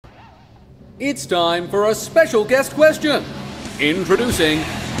It's time for a special guest question. Introducing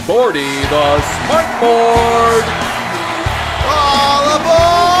Bordy the Smartboard. All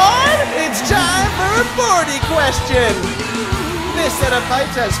aboard! It's time for a Bordy question. This set of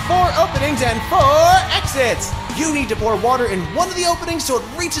pipes has 4 openings and 4 exits. You need to pour water in one of the openings so it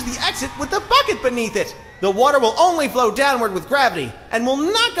reaches the exit with the bucket beneath it. The water will only flow downward with gravity and will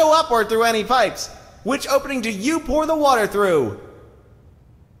not go upward through any pipes. Which opening do you pour the water through?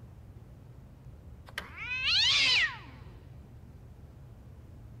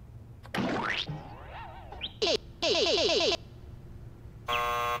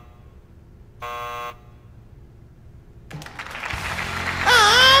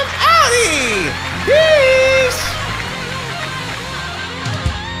 I'm outie! Peace!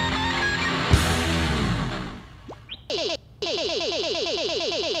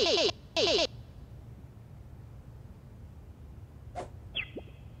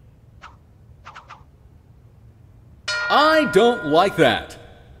 I don't like that.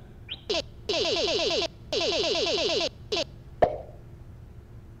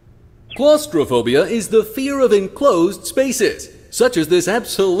 Claustrophobia is the fear of enclosed spaces, such as this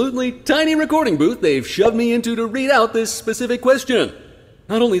absolutely tiny recording booth they've shoved me into to read out this specific question.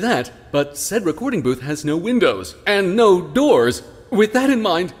 Not only that, but said recording booth has no windows and no doors. With that in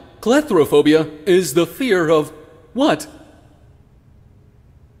mind, claustrophobia is the fear of what?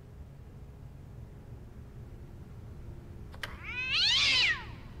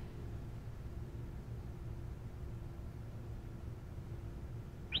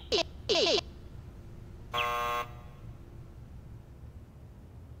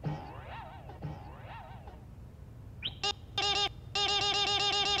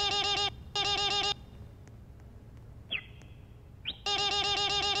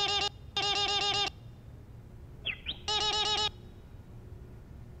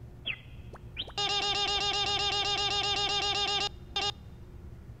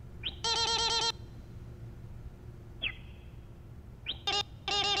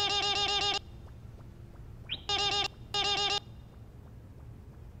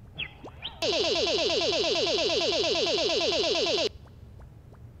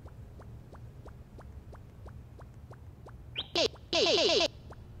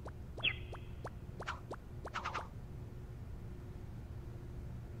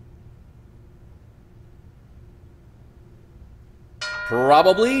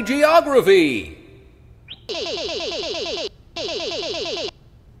 Probably geography.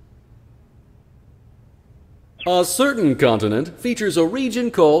 A certain continent features a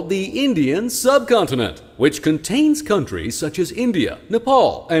region called the Indian subcontinent, which contains countries such as India,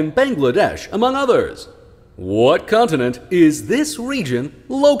 Nepal, and Bangladesh, among others. What continent is this region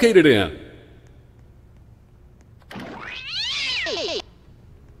located in?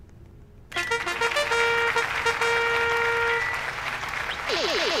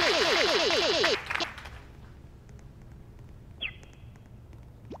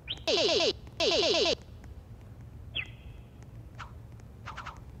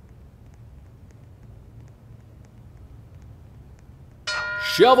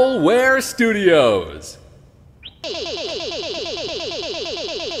 Shovelware Studios.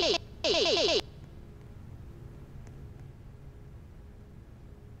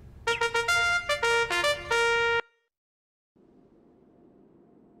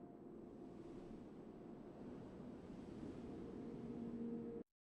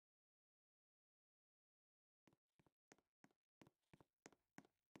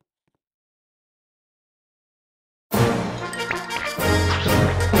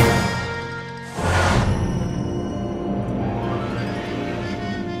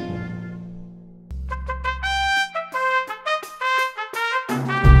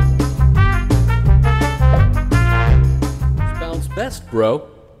 Best, bro.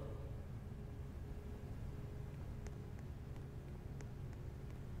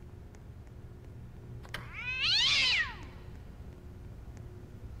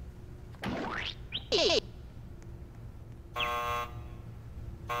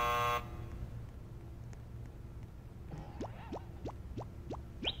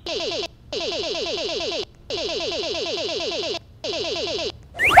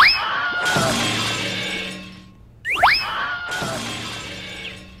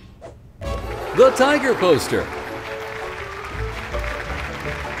 The Tiger Poster.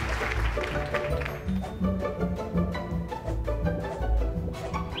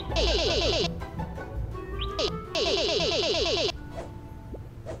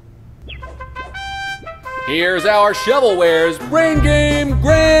 Here's our Shovelware's Brain Game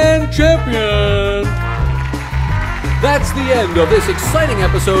Grand Champion. That's the end of this exciting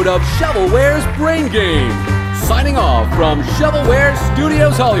episode of Shovelware's Brain Game. Signing off from Shovelware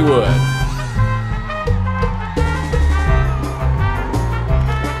Studios Hollywood.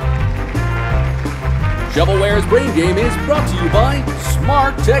 Shovelware's Brain Game is brought to you by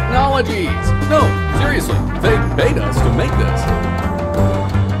Smart Technologies. No, seriously, they paid us to make this.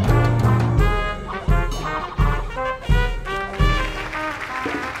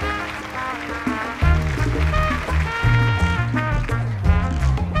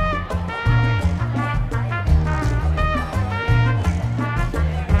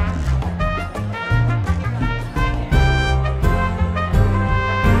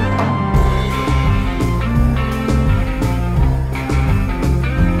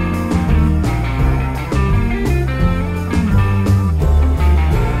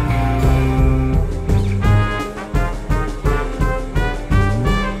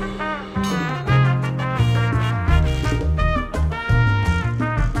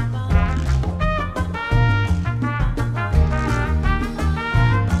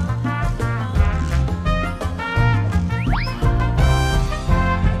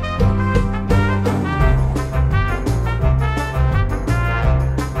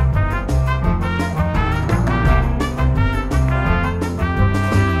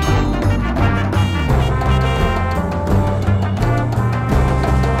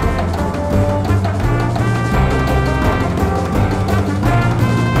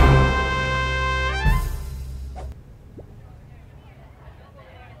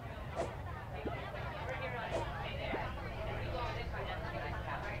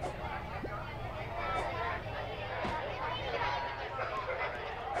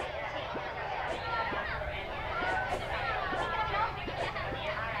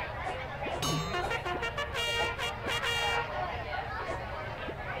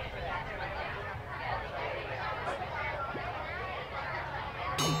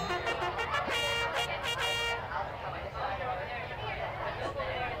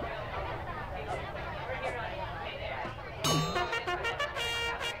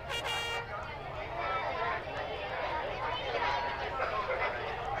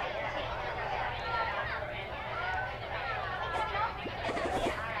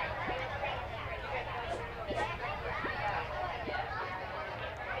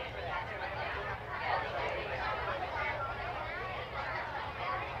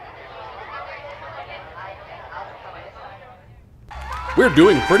 We're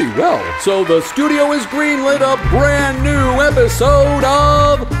doing pretty well, so the studio has greenlit a brand new episode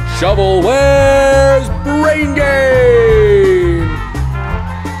of Shovelware's Brain Game!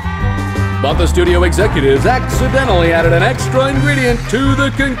 But the studio executives accidentally added an extra ingredient to the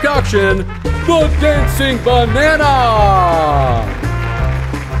concoction, the dancing banana!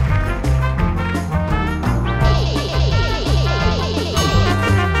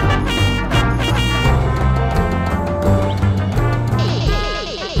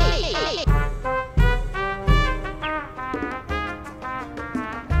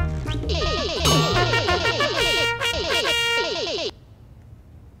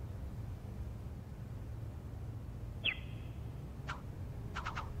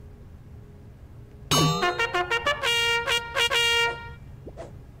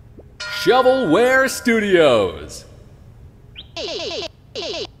 Shovelware Studios.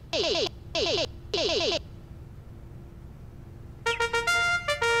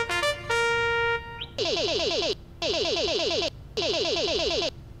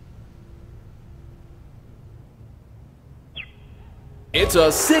 It's a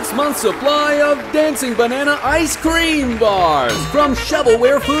 6-month supply of Dancing Banana ice cream bars from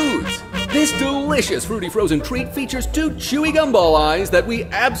Shovelware Foods. This delicious fruity frozen treat features 2 chewy gumball eyes that we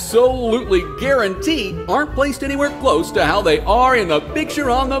absolutely guarantee aren't placed anywhere close to how they are in the picture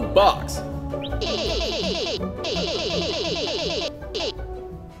on the box.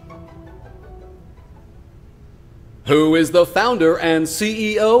 Who is the founder and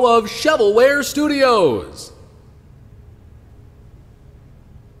CEO of Shovelware Studios?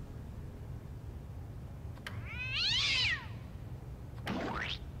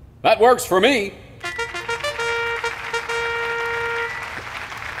 That works for me.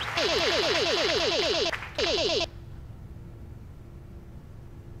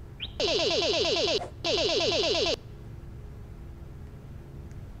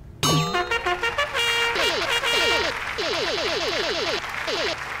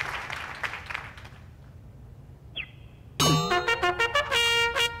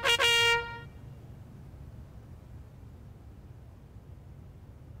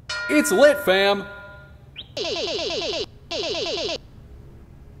 It's lit, fam.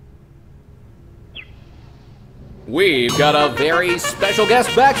 we've got a very special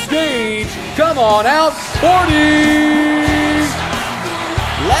guest backstage. Come on out, Sporty!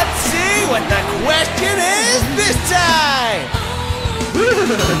 Let's see what the question is this time!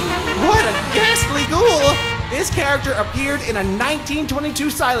 What a ghastly ghoul! This character appeared in a 1922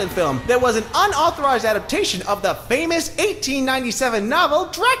 silent film that was an unauthorized adaptation of the famous 1897 novel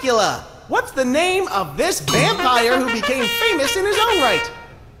Dracula. What's the name of this vampire who became famous in his own right?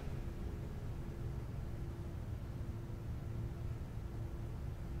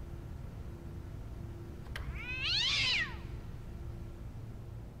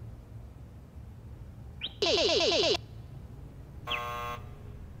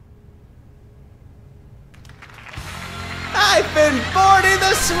 I've been Bordy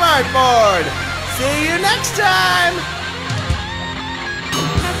the Smartboard! See you next time!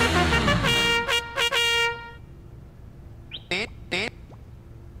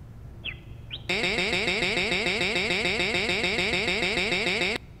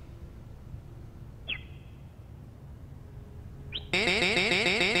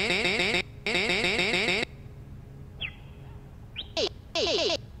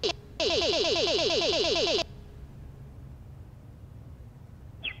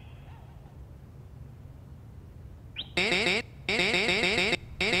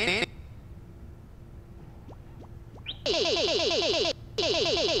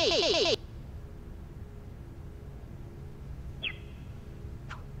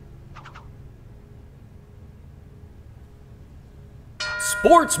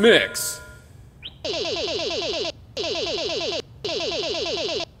 Sports Mix.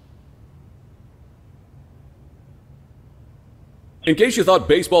 In case you thought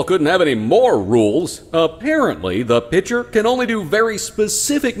baseball couldn't have any more rules, apparently the pitcher can only do very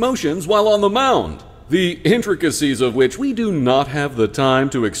specific motions while on the mound, the intricacies of which we do not have the time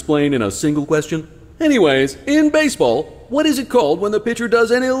to explain in a single question. Anyways, in baseball, what is it called when the pitcher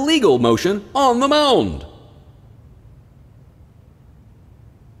does an illegal motion on the mound?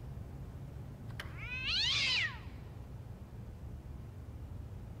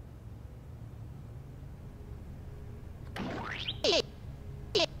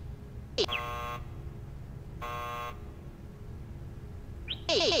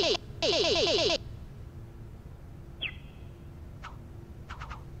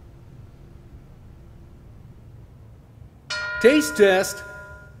 Taste test.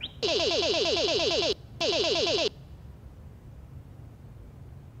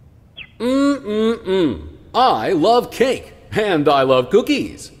 I love cake, and I love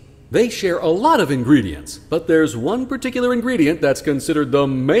cookies. They share a lot of ingredients, but there's one particular ingredient that's considered the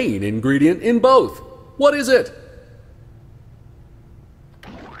main ingredient in both. What is it?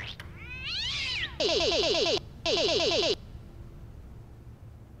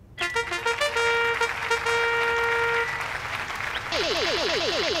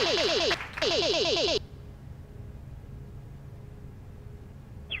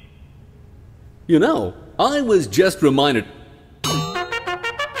 You know, I was just reminded.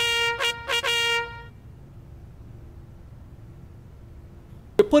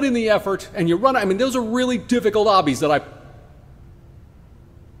 You put in the effort and you run. I mean, those are really difficult hobbies that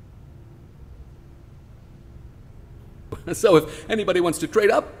So if anybody wants to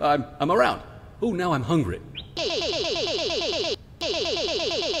trade up, I'm around. Oh, now I'm hungry.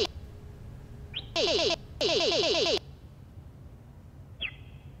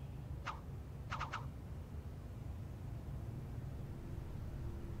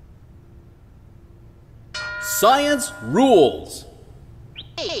 Science rules.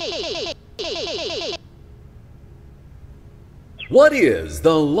 What is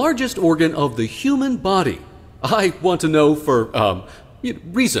the largest organ of the human body? I want to know for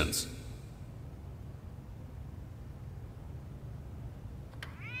reasons.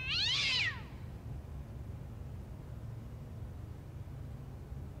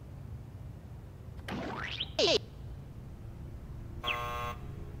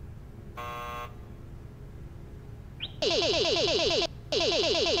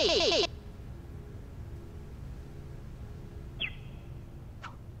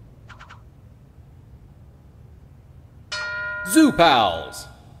 Zoo Pals.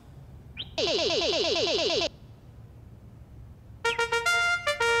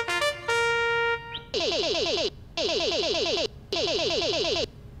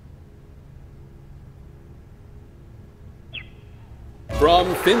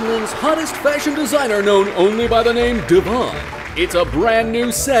 From Finland's hottest fashion designer known only by the name Divine, it's a brand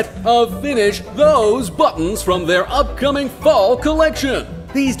new set of Finish Those buttons from their upcoming fall collection.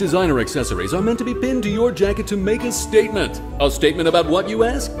 These designer accessories are meant to be pinned to your jacket to make a statement. A statement about what, you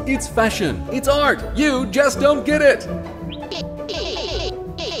ask? It's fashion. It's art. You just don't get it.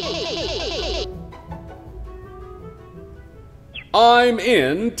 I'm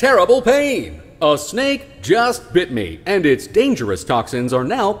in terrible pain. A snake just bit me, and its dangerous toxins are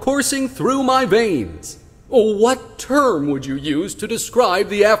now coursing through my veins. What term would you use to describe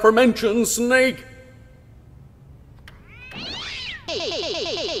the aforementioned snake?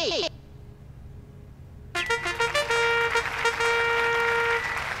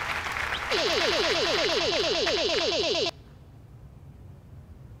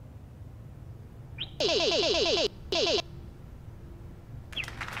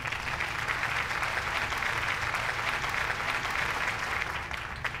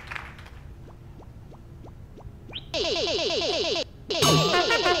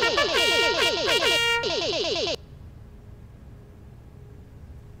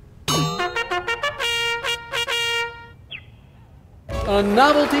 A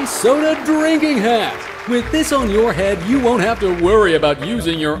novelty soda drinking hat! With this on your head, you won't have to worry about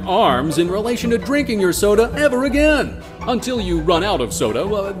using your arms in relation to drinking your soda ever again. Until you run out of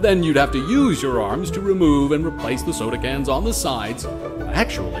soda, then you'd have to use your arms to remove and replace the soda cans on the sides.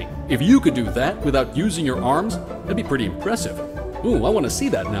 Actually, if you could do that without using your arms, that'd be pretty impressive. Ooh, I want to see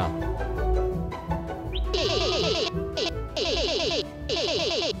that now.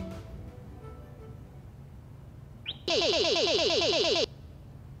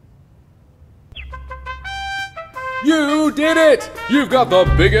 You did it! You've got the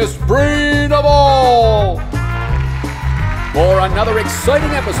biggest brain of all! For another exciting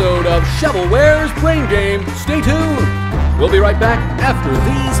episode of Shovelware's Brain Game, stay tuned! We'll be right back after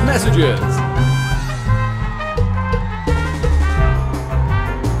these messages.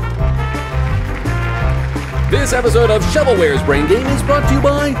 This episode of Shovelware's Brain Game is brought to you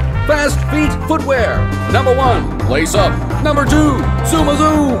by Fast Feet Footwear. Number 1, lace up. Number 2, zoom a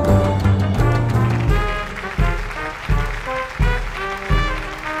zoom.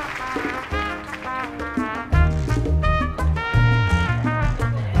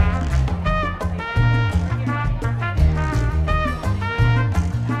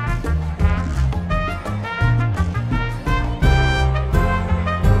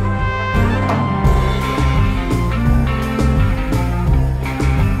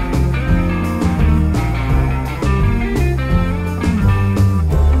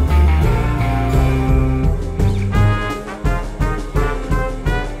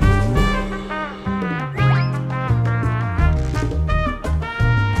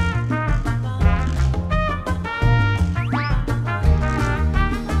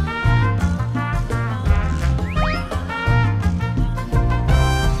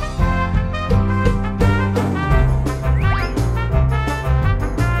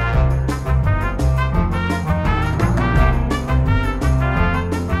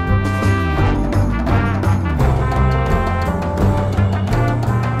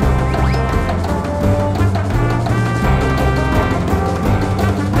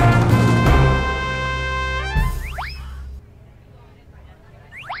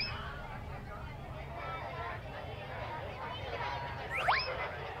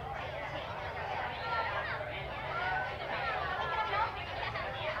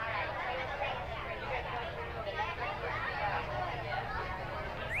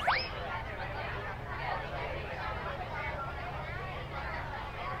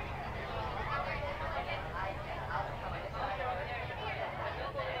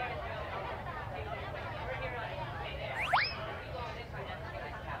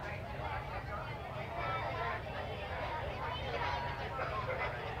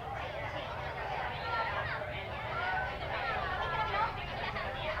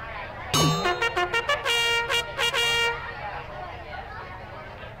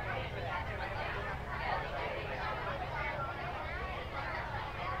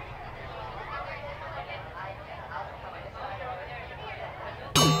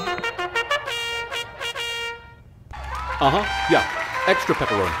 Yeah. Extra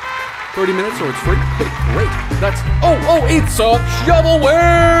pepperoni. 30 minutes or it's free? Hey, great. That's... Oh, it's a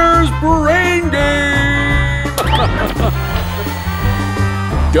Shovelware's Brain Game!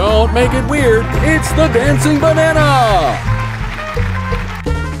 Don't make it weird. It's the dancing banana!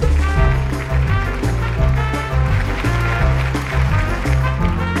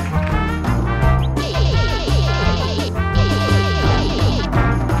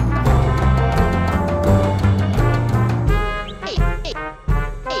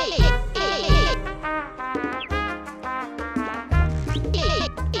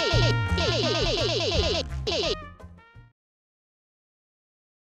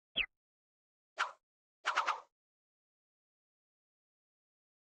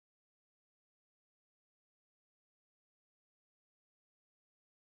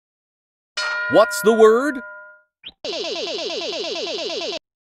 What's the word?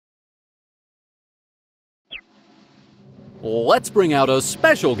 Let's bring out a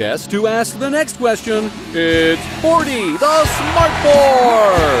special guest to ask the next question. It's Bordy, the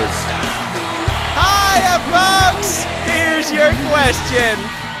Smartboard! Hiya, folks! Here's your question.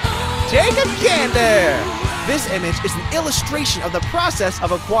 Jacob Gander. This image is an illustration of the process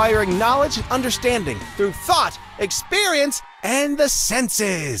of acquiring knowledge and understanding through thought, experience, and the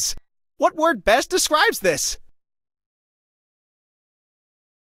senses. What word best describes this?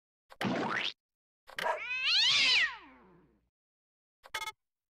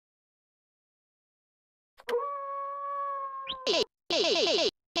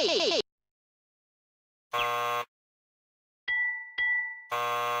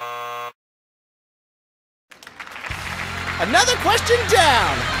 Another question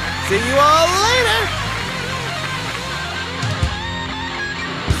down. See you all later.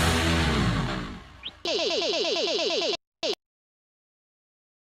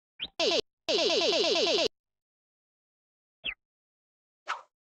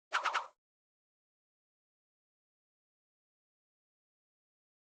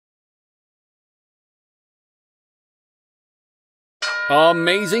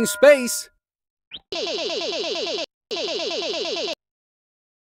 Amazing space!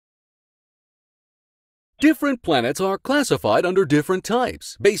 Different planets are classified under different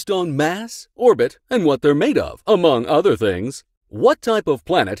types, based on mass, orbit, and what they're made of, among other things. What type of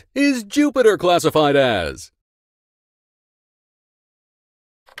planet is Jupiter classified as?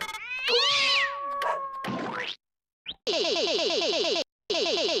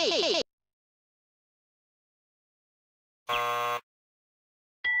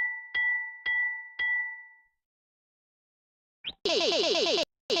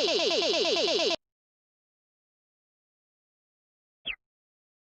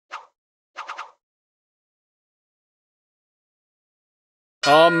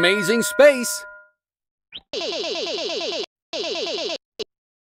 Amazing space!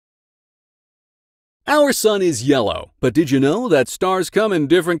 Our sun is yellow, but did you know that stars come in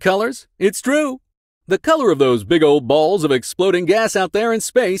different colors? It's true! The color of those big old balls of exploding gas out there in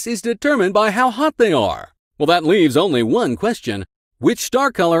space is determined by how hot they are. Well, that leaves only one question. Which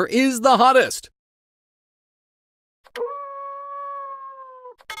star color is the hottest?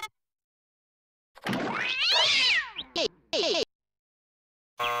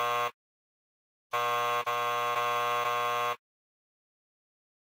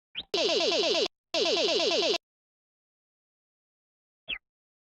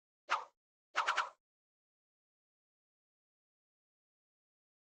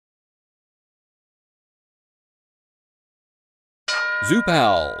 Zoo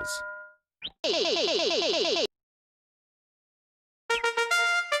Pals.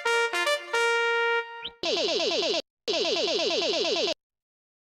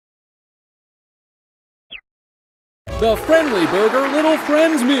 The Friendly Burger Little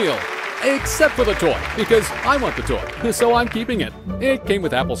Friends Meal. Except for the toy, because I want the toy, so I'm keeping it. It came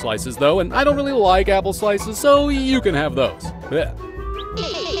with apple slices, though, and I don't really like apple slices, so you can have those. Yeah.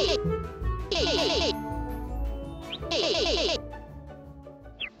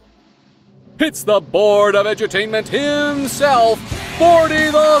 It's the Board of Edutainment himself,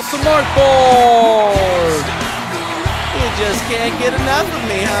 Bordy the Smartboard! You just can't get enough of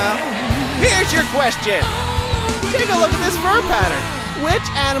me, huh? Here's your question. Take a look at this fur pattern. Which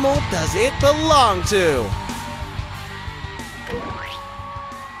animal does it belong to?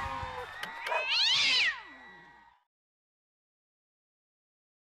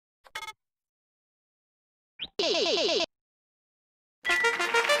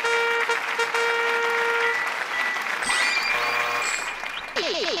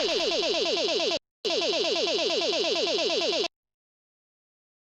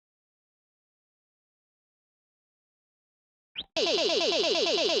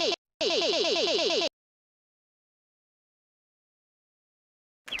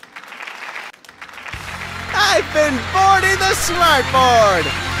 I've been Bordy the Smartboard.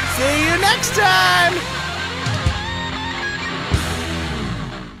 See you next time.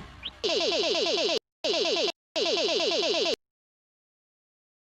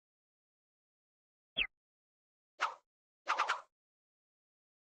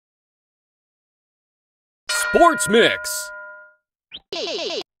 Sports Mix.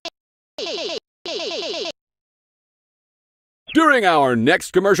 During our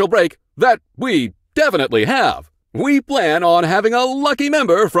next commercial break, that we definitely have, we plan on having a lucky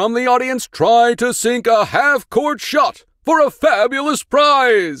member from the audience try to sink a half-court shot for a fabulous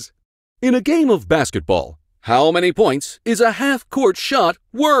prize. In a game of basketball, how many points is a half-court shot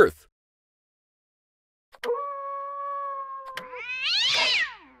worth?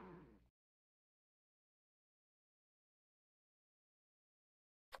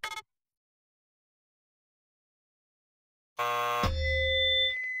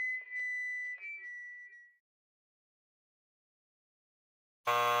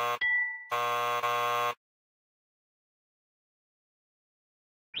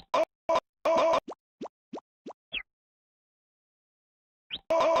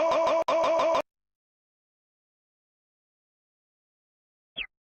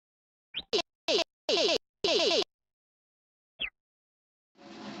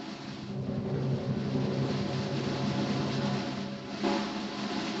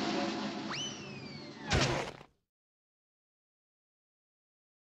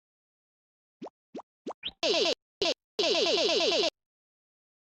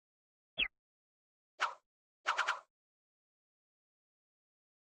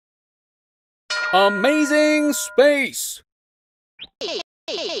 Amazing space!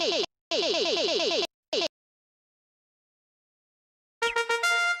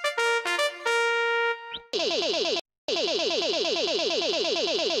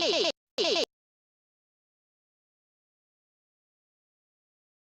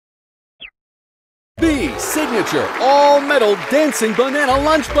 B. Signature all-metal dancing banana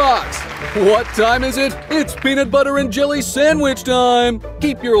lunchbox. What time is it? It's peanut butter and jelly sandwich time.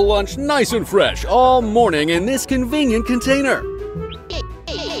 Keep your lunch nice and fresh all morning in this convenient container.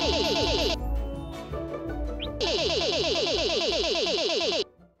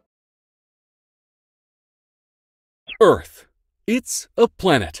 Earth. It's a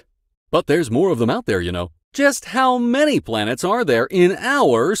planet. But there's more of them out there, you know. Just how many planets are there in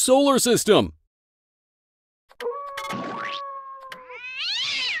our solar system?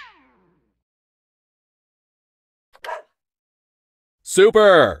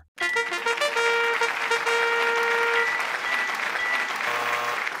 Super!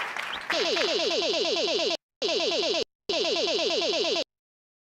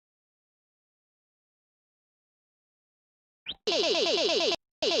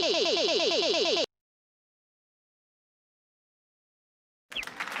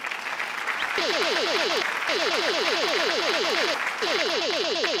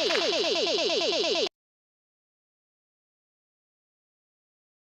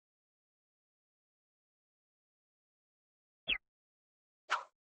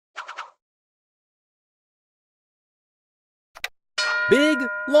 Big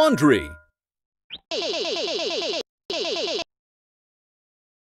laundry.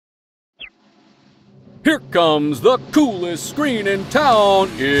 Here comes the coolest screen in town.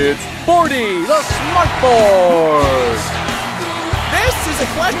 It's Bordy, the smartboard. This is a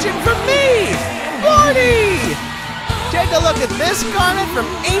question for me! Bordy! Take a look at this garment from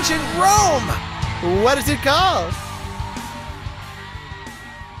ancient Rome. What is it called?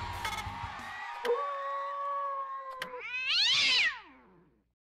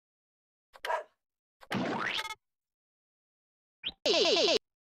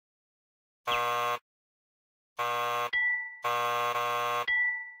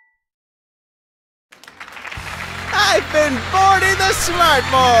 I've been Bordy the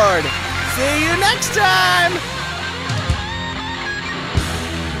Smartboard! See you next time!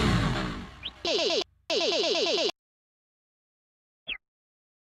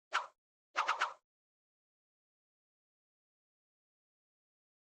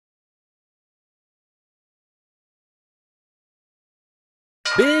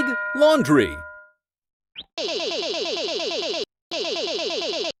 Big laundry.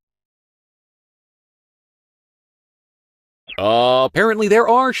 Apparently there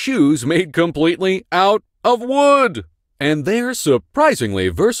are shoes made completely out of wood. And they're surprisingly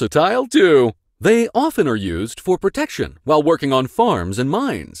versatile too. They often are used for protection while working on farms and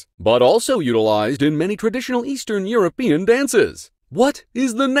mines, but also utilized in many traditional Eastern European dances. What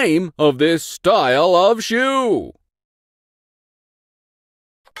is the name of this style of shoe?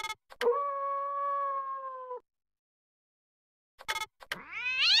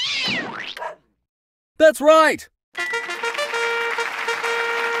 That's right!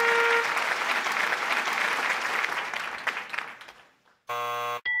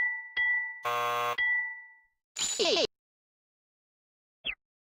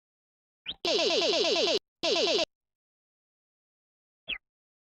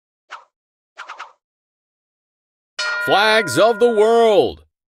 Flags of the world.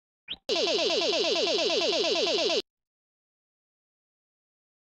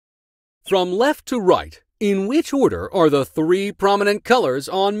 From left to right, in which order are the three prominent colors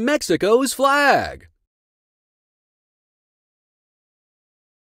on Mexico's flag?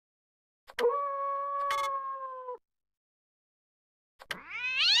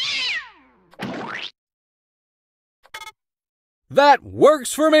 That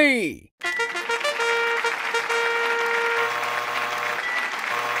works for me!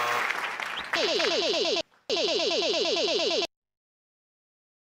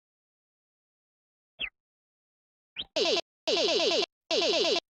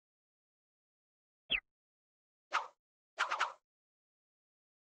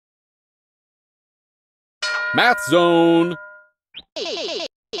 Math zone.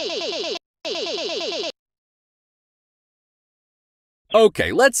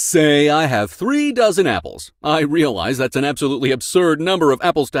 Okay, let's say I have 3 dozen apples. I realize that's an absolutely absurd number of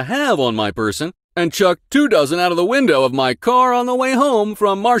apples to have on my person, and chuck 2 dozen out of the window of my car on the way home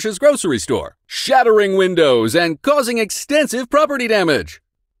from Marsh's grocery store, shattering windows and causing extensive property damage.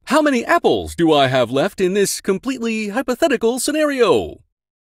 How many apples do I have left in this completely hypothetical scenario?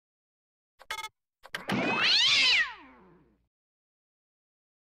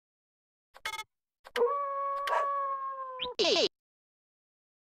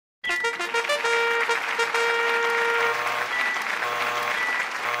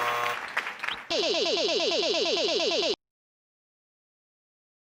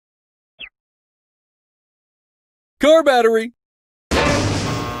 Car battery.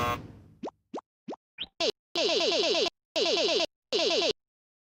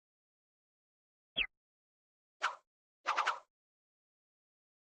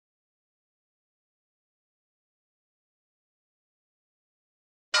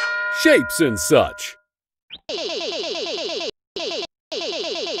 Shapes and such.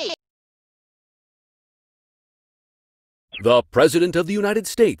 The President of the United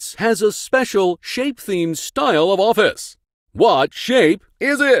States has a special shape-themed style of office. What shape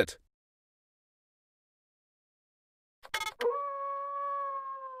is it?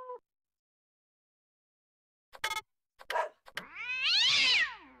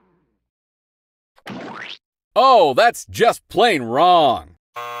 Oh, that's just plain wrong.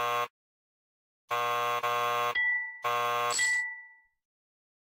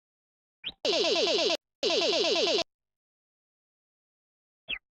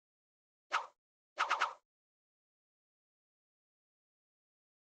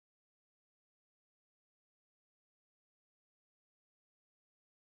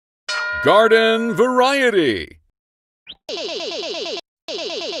 Garden variety.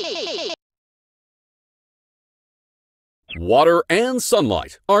 Water and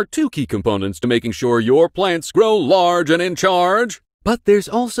sunlight are 2 key components to making sure your plants grow large and in charge. But there's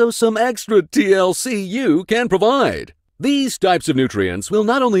also some extra TLC you can provide. These types of nutrients will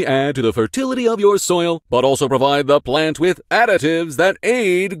not only add to the fertility of your soil, but also provide the plant with additives that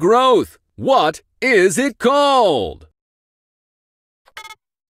aid growth. What is it called?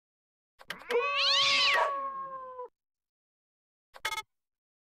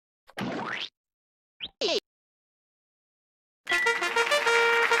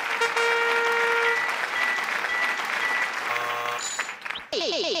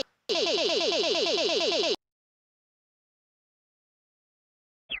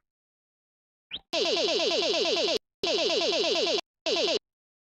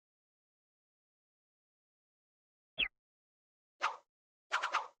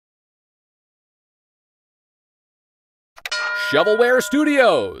 Shovelware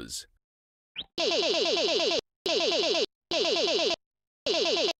Studios.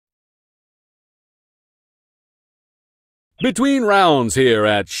 Between rounds here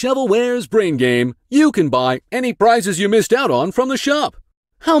at Shovelware's Brain Game, you can buy any prizes you missed out on from the shop.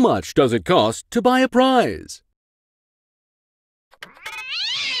 How much does it cost to buy a prize?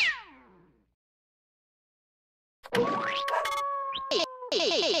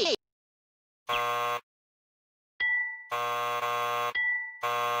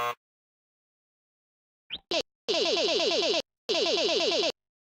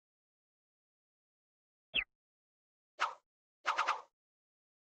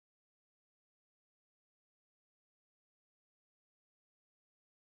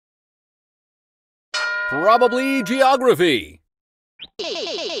 Probably geography.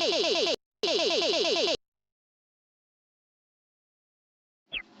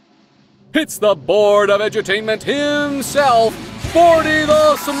 It's the Board of Edutainment himself, 40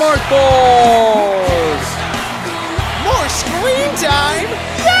 the Smart Balls! More screen time?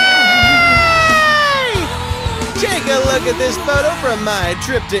 Yay! Take a look at this photo from my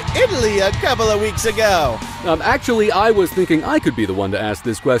trip to Italy a couple of weeks ago. Actually, I was thinking I could be the one to ask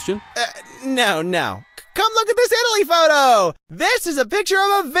this question. No. Come look at this Italy photo! This is a picture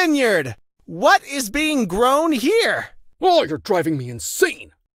of a vineyard. What is being grown here? Oh, you're driving me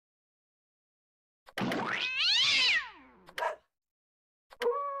insane!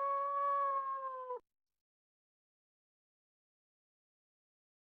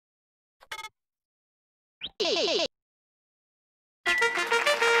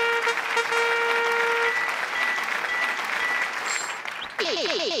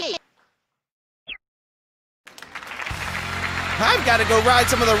 I've got to go ride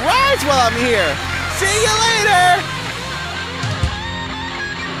some of the rides while I'm here. See you later!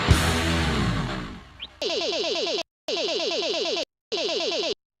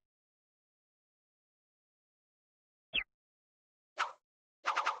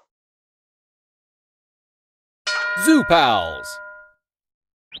 Zoo Pals.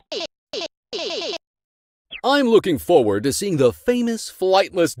 I'm looking forward to seeing the famous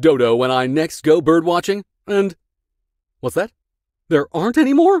flightless dodo when I next go birdwatching. And what's that? There aren't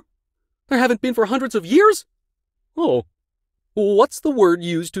any more? There haven't been for hundreds of years? Oh. What's the word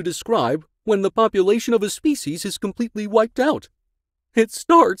used to describe when the population of a species is completely wiped out? It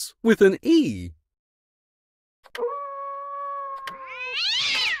starts with an E.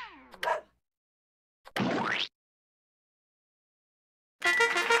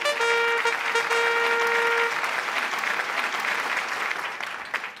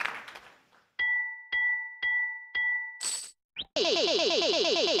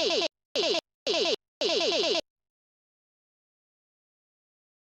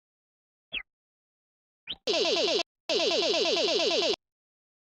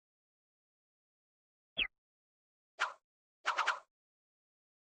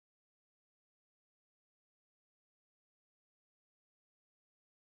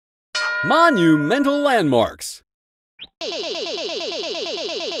 Monumental landmarks.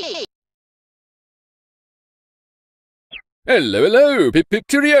 Hello, hello, pip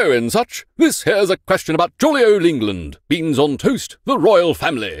cheerio and such. This here's a question about jolly old England. Beans on toast, the royal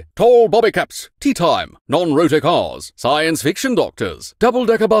family, tall bobby caps, tea time, non-rotor cars, science fiction doctors,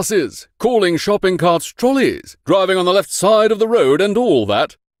 double-decker buses, calling shopping carts trolleys, driving on the left side of the road and all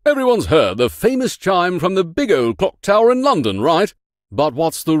that. Everyone's heard the famous chime from the big old clock tower in London, right? But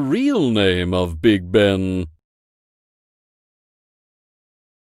what's the real name of Big Ben?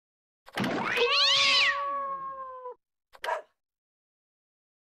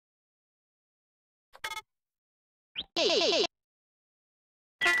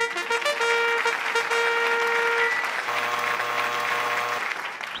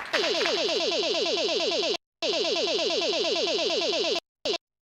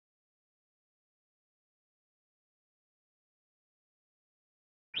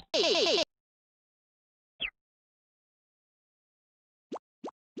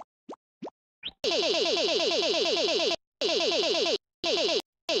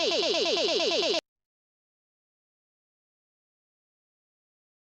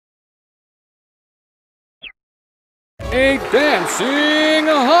 A dancing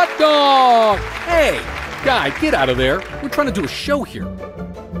hot dog! Hey, guy, get out of there. We're trying to do a show here.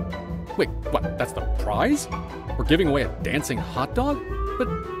 Wait, what? That's the prize? We're giving away a dancing hot dog? But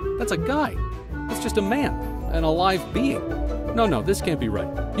that's a guy. That's just a man, an alive being. No, this can't be right.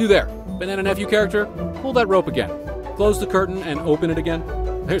 You there, banana nephew character, pull that rope again. Close the curtain and open it again.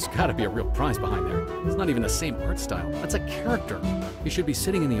 There's gotta be a real prize behind there. It's not even the same art style. That's a character. He should be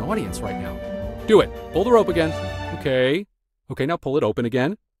sitting in the audience right now. Do it. Pull the rope again. Okay, now pull it open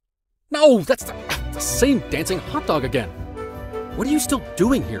again. No, that's the same dancing hot dog again. What are you still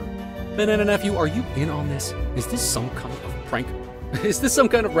doing here? Banana nephew, are you in on this? Is this some kind of prank? Is this some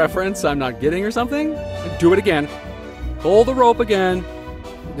kind of reference I'm not getting or something? Do it again. Pull the rope again.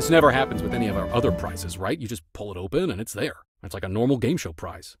 This never happens with any of our other prizes, right? You just pull it open and it's there. It's like a normal game show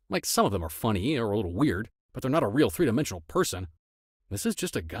prize. Like, some of them are funny or a little weird, but they're not a real three-dimensional person. This is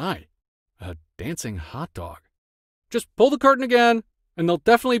just a guy. A dancing hot dog. Just pull the curtain again, and there'll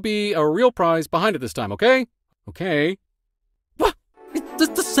definitely be a real prize behind it this time, okay? Okay. What? It's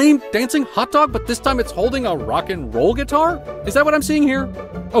the same dancing hot dog, but this time it's holding a rock and roll guitar? Is that what I'm seeing here?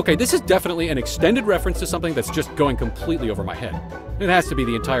 Okay, this is definitely an extended reference to something that's just going completely over my head. It has to be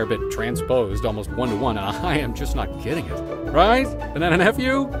the entire bit transposed almost one-to-one, and I am just not getting it. Right? Banana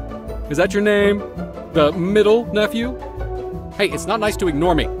nephew? Is that your name? The middle nephew? Hey, it's not nice to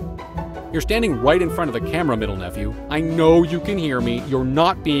ignore me. You're standing right in front of the camera, middle nephew. I know you can hear me. You're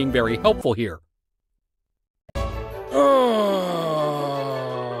not being very helpful here.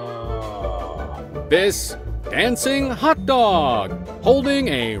 This dancing hot dog holding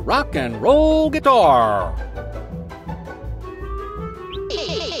a rock and roll guitar.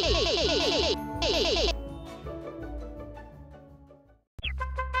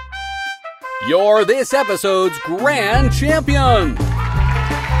 You're this episode's grand champion.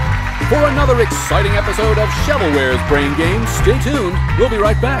 For another exciting episode of Shovelware's Brain Games, stay tuned. We'll be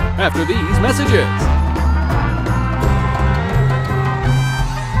right back after these messages.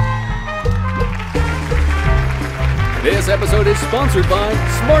 This episode is sponsored by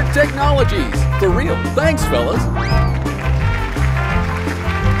Smart Technologies. For real, thanks, fellas.